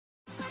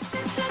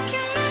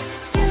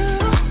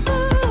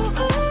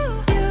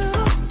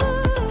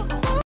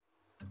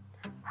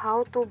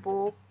How to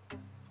book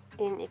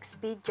in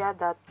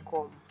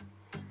Expedia.com.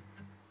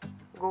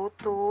 Go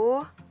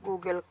to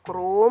Google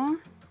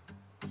Chrome,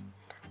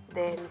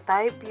 then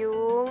type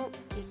yung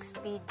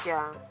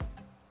Expedia.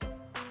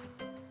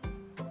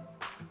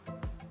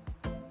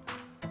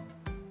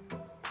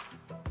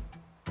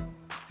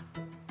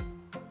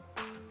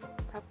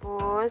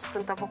 Tapos,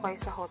 punta po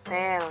kayo sa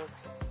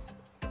hotels.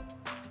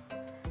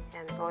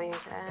 Yan po yung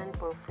saan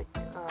po,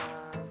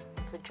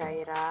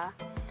 Fujairah.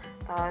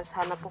 Tapos,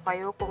 hanap po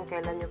kayo kung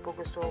kailan nyo po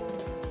gustong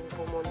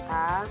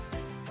pumunta.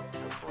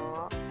 Ito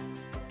po.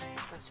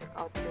 Tapos, check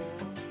out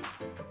yung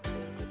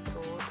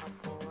 22.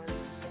 Tapos,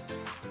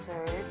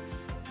 search.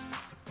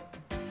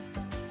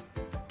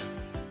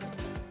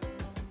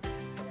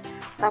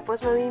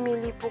 Tapos,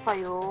 mamimili po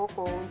kayo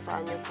kung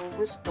saan nyo po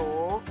gusto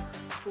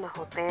na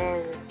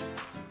hotel.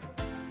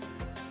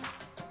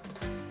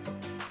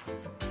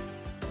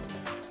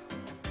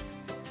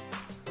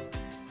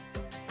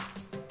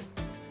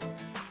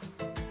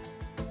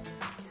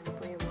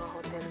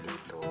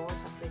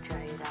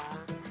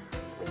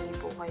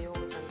 Kayo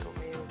kung saan po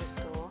kayo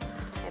gusto.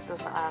 Ito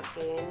sa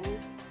akin.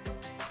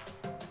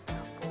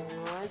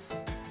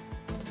 Tapos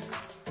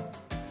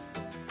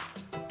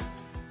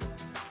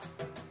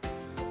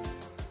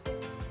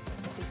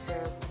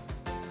reserve.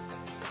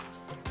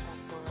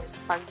 Tapos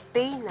pag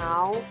pay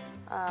now,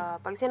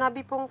 pag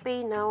sinabi pong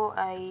pay now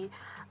ay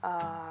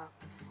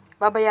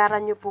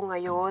babayaran nyo po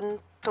ngayon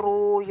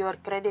through your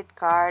credit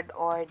card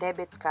or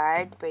debit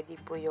card. Pwede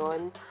po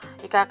yun.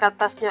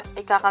 Ikakaltas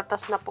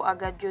na po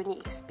agad yun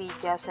ni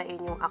Expedia sa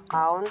inyong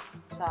account,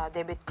 sa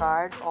debit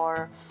card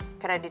or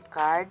credit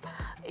card.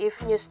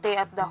 If you stay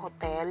at the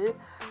hotel,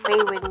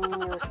 pay when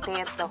you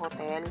stay at the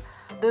hotel,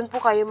 dun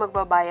po kayo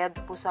magbabayad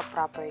po sa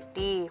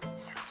property.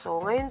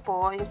 So, ngayon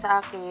po, yung sa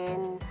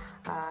akin,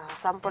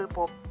 sample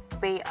po,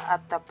 pay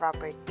at the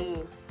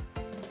property.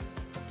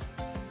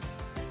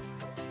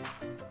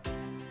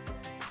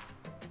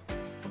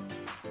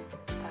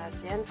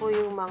 Yan po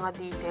yung mga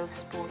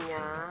details po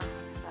niya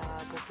sa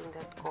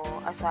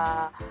booking.com,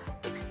 sa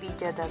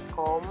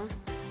expedia.com.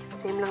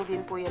 Same lang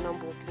din po yan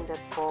ng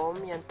booking.com.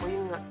 Yan po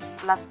yung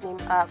last name,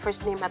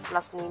 first name at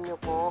last name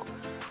nyo po.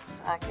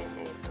 Sa akin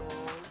ito.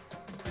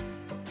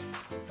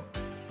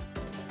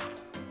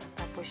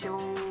 Tapos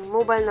yung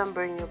mobile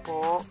number nyo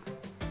po.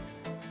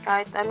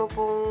 Kahit ano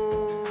pong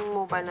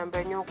mobile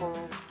number nyo, kung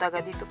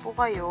taga dito po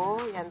kayo,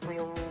 yan po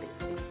yung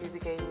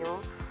bibigay nyo.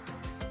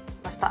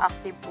 Basta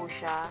active po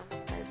siya.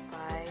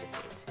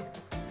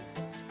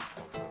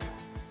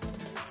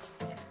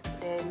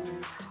 Then,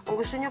 kung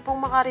gusto nyo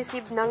pong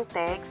maka-receive ng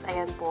text,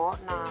 ayan po,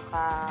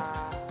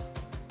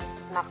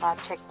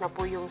 naka-check na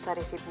po yung sa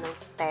receive ng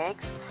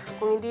text.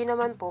 Kung hindi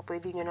naman po,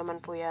 pwede nyo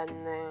naman po yan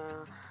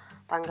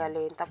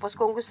tanggalin. Tapos,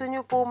 kung gusto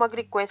nyo po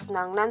mag-request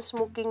ng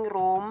non-smoking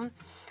room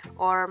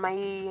or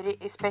may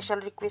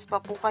special request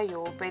pa po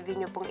kayo, pwede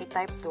nyo pong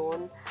i-type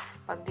doon.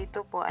 Pag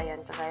dito po,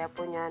 ayan, kagaya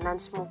po niya,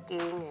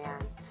 non-smoking,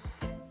 ayan.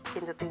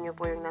 Pindutin nyo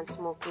po yung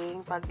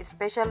non-smoking. Pag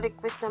special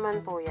request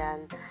naman po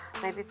yan,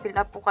 may pipill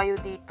up po kayo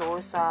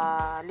dito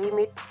sa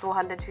limit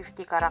 250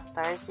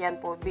 characters. Yan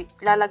po,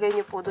 lalagay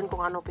nyo po dun kung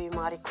ano po yung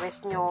mga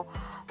request nyo.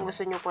 Kung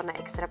gusto nyo po na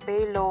extra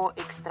pillow,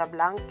 extra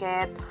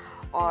blanket,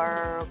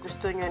 or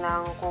gusto nyo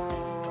ng kung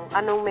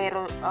anong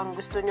meron, ang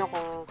gusto nyo,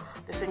 kung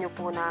gusto nyo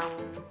po ng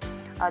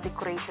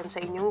decoration sa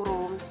inyong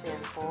rooms.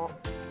 Yan po.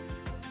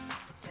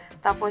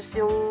 Tapos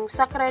yung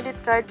sa credit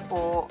card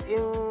po,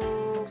 yung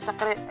sa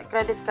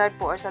credit card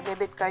po or sa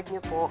debit card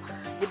nyo po,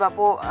 di ba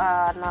po,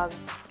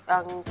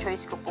 ang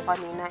choice ko po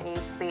kanina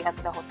is pay at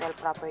the hotel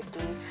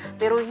property.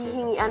 Pero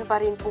hihingian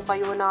pa rin po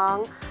kayo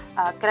ng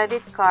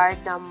credit card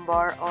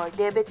number or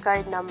debit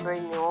card number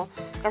nyo.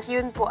 Kasi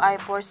yun po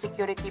ay for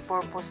security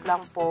purpose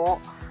lang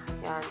po.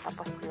 Yan,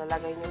 tapos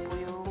lalagay nyo po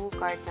yung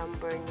card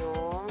number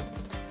nyo.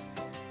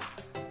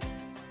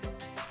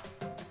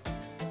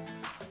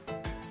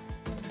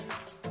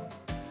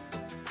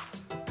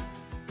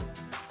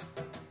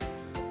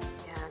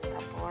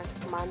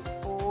 Month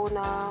po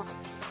na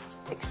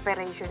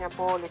expiration niya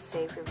po, let's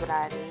say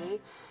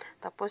February.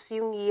 Tapos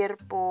yung year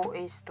po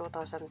is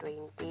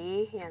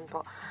 2020. Yan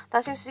po.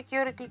 Tapos yung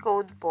security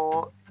code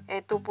po,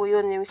 eto po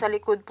yun, yung sa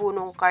likod po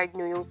nung card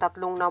nyo, yung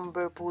tatlong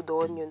number po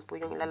doon, yun po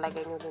yung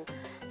ilalagay nyo doon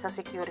sa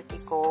security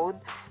code.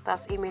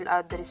 Tapos email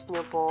address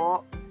nyo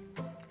po,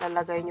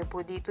 lalagay nyo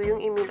po dito yung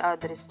email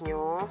address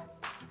nyo.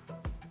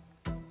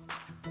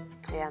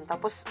 Ayan.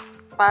 Tapos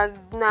pag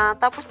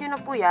natapos nyo na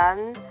po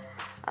yan,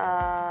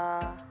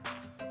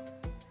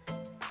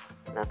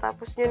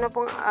 natapos nyo na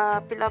pong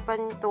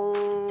pilapan itong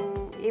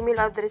email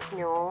address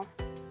nyo,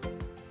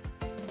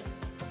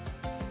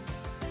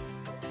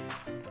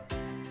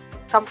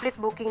 complete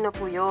booking na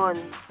po yun.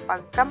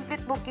 Pag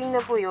complete booking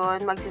na po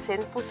yun,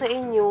 magsisend po sa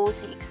inyo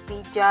si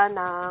Expedia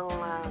ng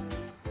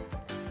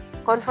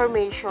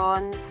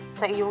confirmation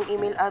sa iyong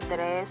email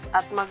address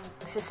at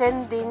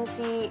magsisend din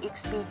si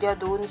Expedia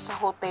dun sa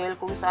hotel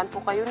kung saan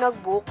po kayo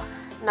nag-book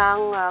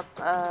ng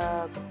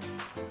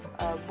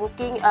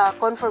booking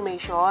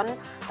confirmation.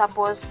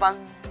 Tapos pag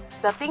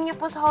dating nyo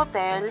po sa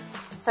hotel,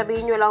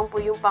 sabihin nyo lang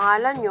po yung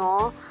pangalan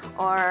nyo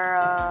or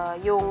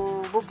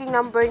yung booking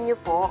number nyo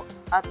po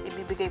at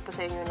ibibigay po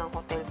sa inyo ng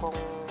hotel kung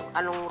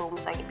anong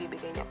rooms ang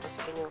ibibigay niya po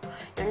sa inyo.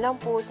 Yun lang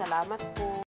po. Salamat po.